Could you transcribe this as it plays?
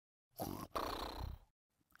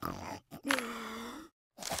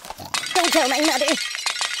tell my mother.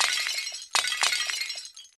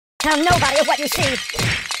 Tell nobody of what you see. I'm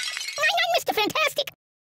Mr. Fantastic.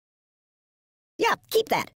 Yeah, keep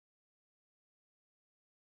that.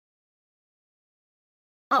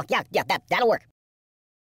 Oh, yeah, that'll work.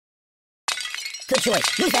 Good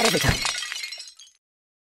choice. Use that every time.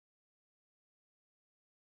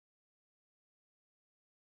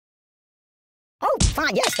 Oh,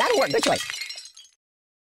 fine, yes, that'll work. Good choice.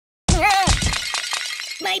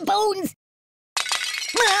 My bones!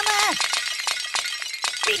 Mama!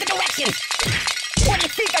 Read the directions! What do you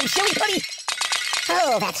think, I'm silly putty?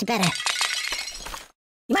 Oh, that's better.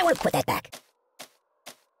 You might want to put that back.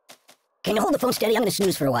 Can you hold the phone steady? I'm gonna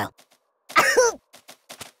snooze for a while.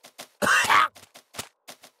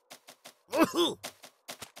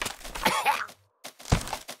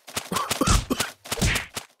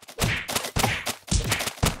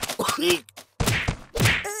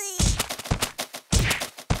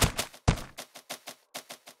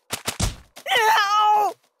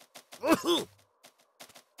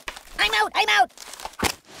 I'm out!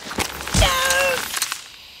 No!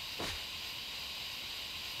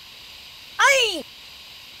 Aye!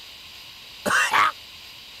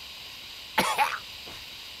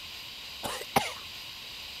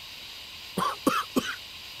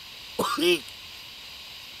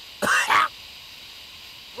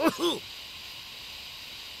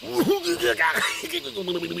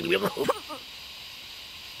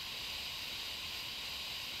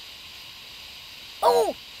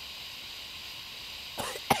 Oh!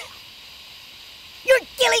 You're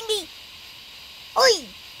killing me! Oi!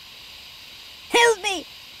 Help me!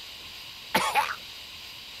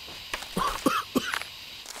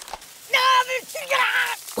 No!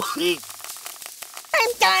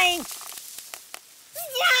 I'm dying!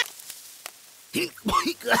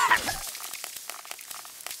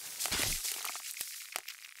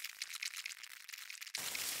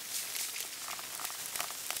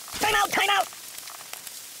 Time out!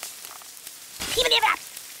 Even if that!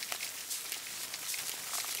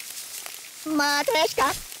 Matreshka!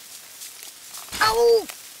 Ow!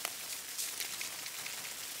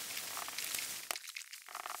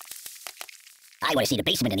 I want to see the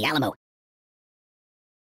basement in the Alamo.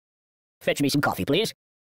 Fetch me some coffee, please.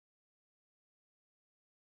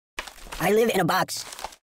 I live in a box.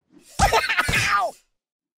 Ow!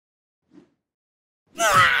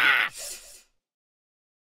 Ah!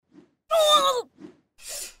 Oh!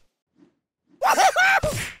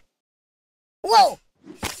 Whoa!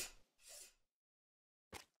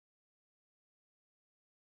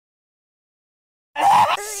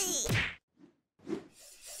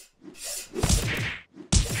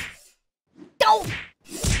 Don't!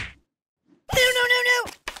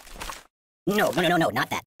 No, not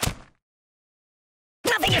that.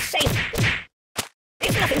 Nothing is safe.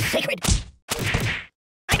 There's nothing sacred.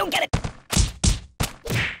 I don't get it.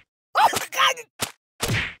 Oh, God!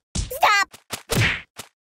 Stop!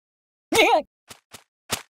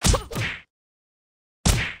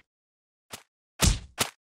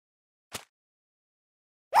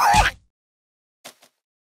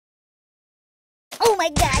 Oh my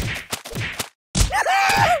God!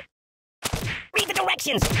 Read the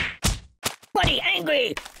directions! Buddy,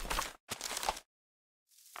 angry!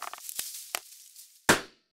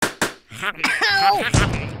 Ow!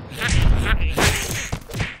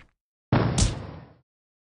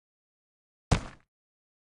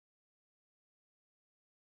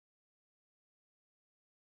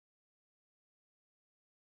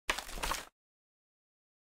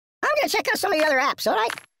 I'm gonna check out some of the other apps,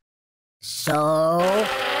 alright? So...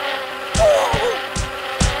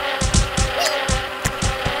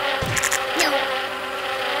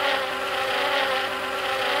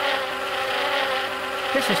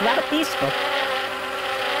 This is rather peaceful.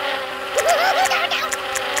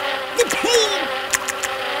 The pain!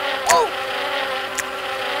 Oh!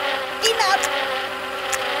 Enough!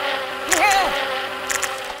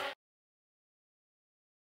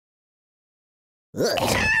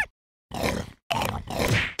 Ugh.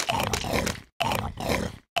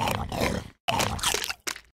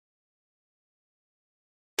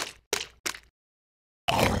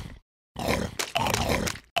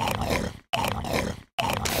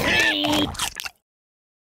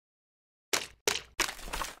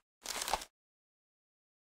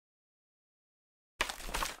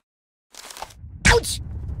 Ouch!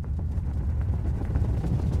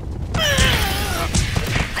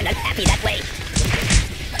 I'm not happy that way.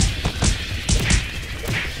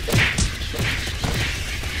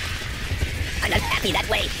 I'm not happy that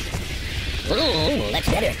way. Ooh, that's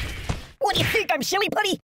better. What do you think, I'm silly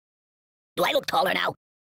putty? Do I look taller now?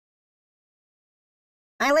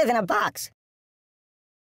 I live in a box.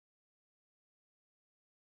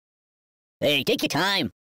 Hey, take your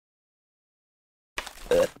time.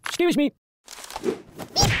 Excuse me.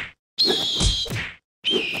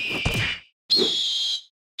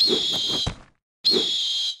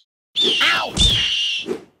 Ow!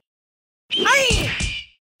 Hey!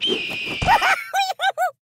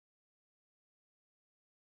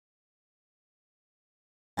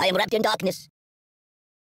 I am wrapped in darkness.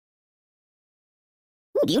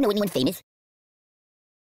 Ooh, do you know anyone famous?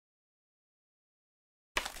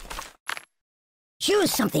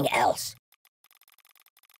 Choose something else.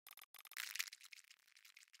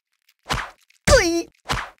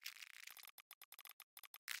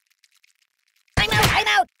 I'm out! I'm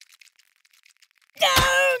out!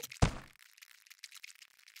 Don't!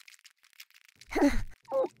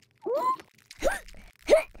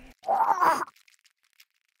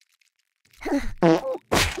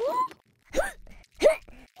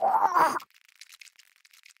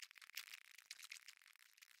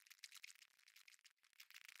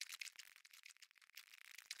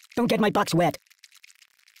 Don't get my box wet.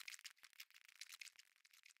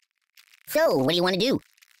 So, what do you want to do?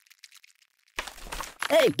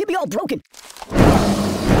 Hey, get me all broken. You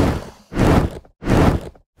know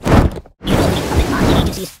these puppet marketing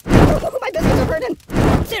agencies. Oh, my biscuits are burning.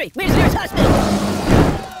 Siri, where's the nearest hospital?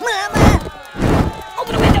 Mama!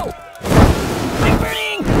 Open the window! I'm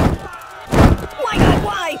burning! Why, God,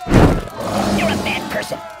 why? You're a bad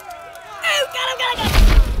person. Oh, God, oh, God, oh, God!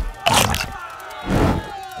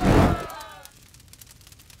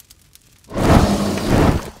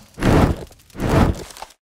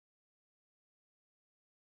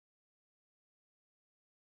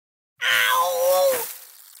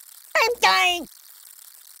 I'm dying!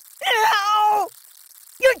 Ow!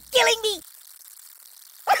 You're killing me!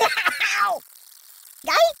 Ow!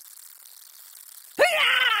 Guy?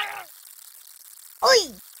 Oi!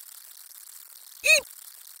 Eep!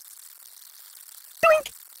 Doink!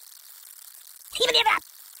 Even it up!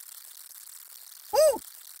 Ooh!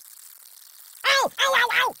 Ow! Ow! Ow!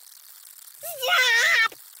 Ow!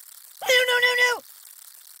 Stop! No! No! No! No!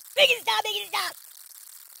 Make it stop! Make it stop!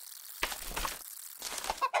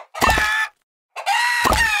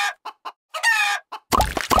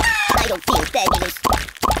 I don't feel fabulous.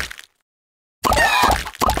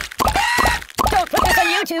 Don't put this on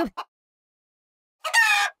YouTube.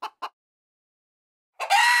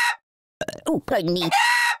 Oh, pardon me.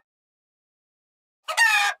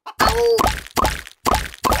 Oh!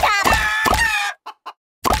 Stop!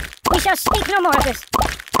 We shall speak no more of this.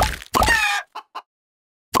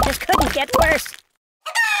 This couldn't get worse.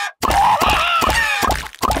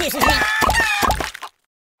 This is me.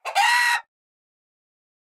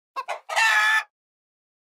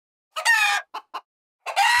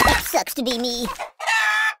 Sucks to be me.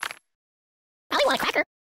 Probably want a cracker.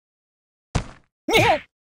 Yeah.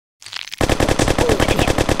 Ooh, I didn't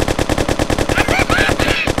hit.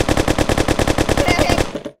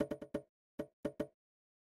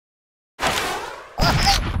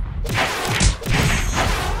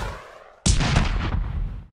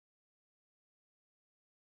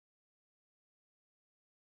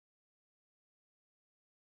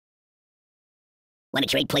 Want to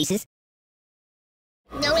trade places?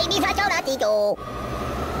 No, Amy, I don't have to go.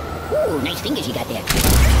 Ooh, nice fingers you got there.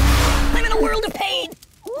 I'm in a world of pain.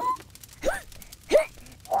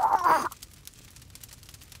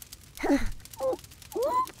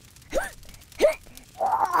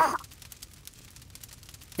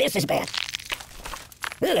 This is bad.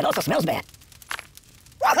 Ooh, it also smells bad.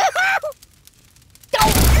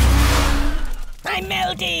 Don't! I'm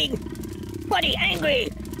melting. Buddy, angry.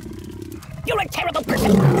 You're a terrible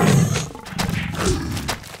person.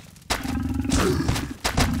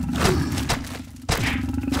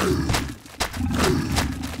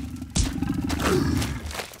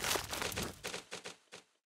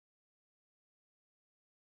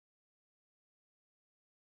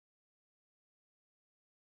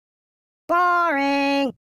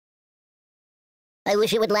 Boring. I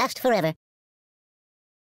wish it would last forever.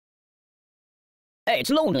 Hey, it's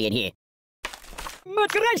lonely in here.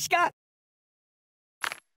 Matryoshka!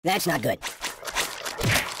 That's not good.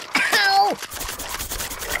 Ow!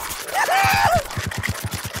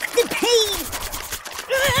 The pain!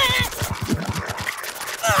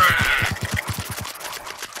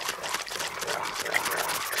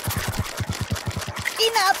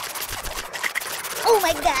 Enough! Oh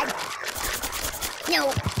my God!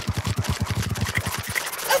 No!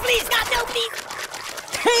 Oh please, God, no, please!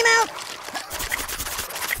 Time out!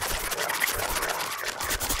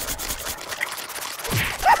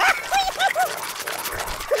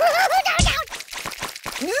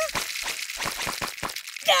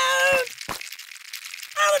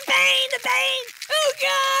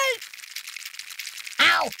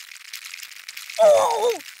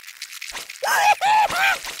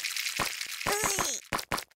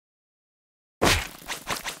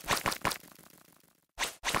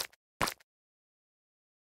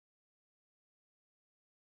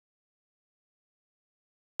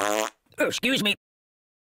 excuse me.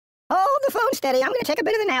 Hold the phone steady. I'm gonna take a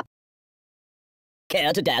bit of a nap.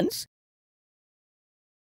 Care to dance?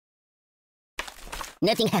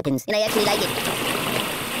 Nothing happens, and I actually like it.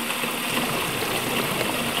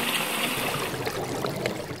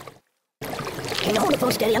 Can you hold the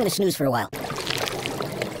phone steady? I'm gonna snooze for a while.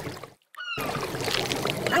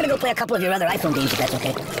 I'm gonna go play a couple of your other iPhone games if that's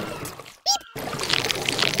okay.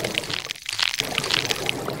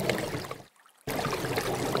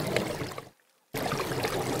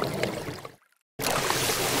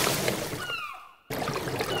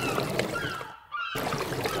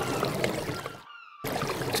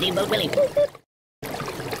 Steamboat Willie.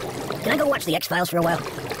 Can I go watch the X-Files for a while?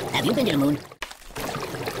 Have you been to the moon?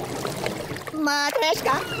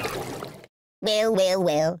 Matryoshka.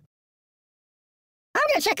 Well. I'm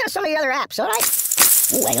gonna check out some of your other apps, alright?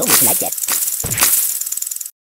 Ooh, I always like that.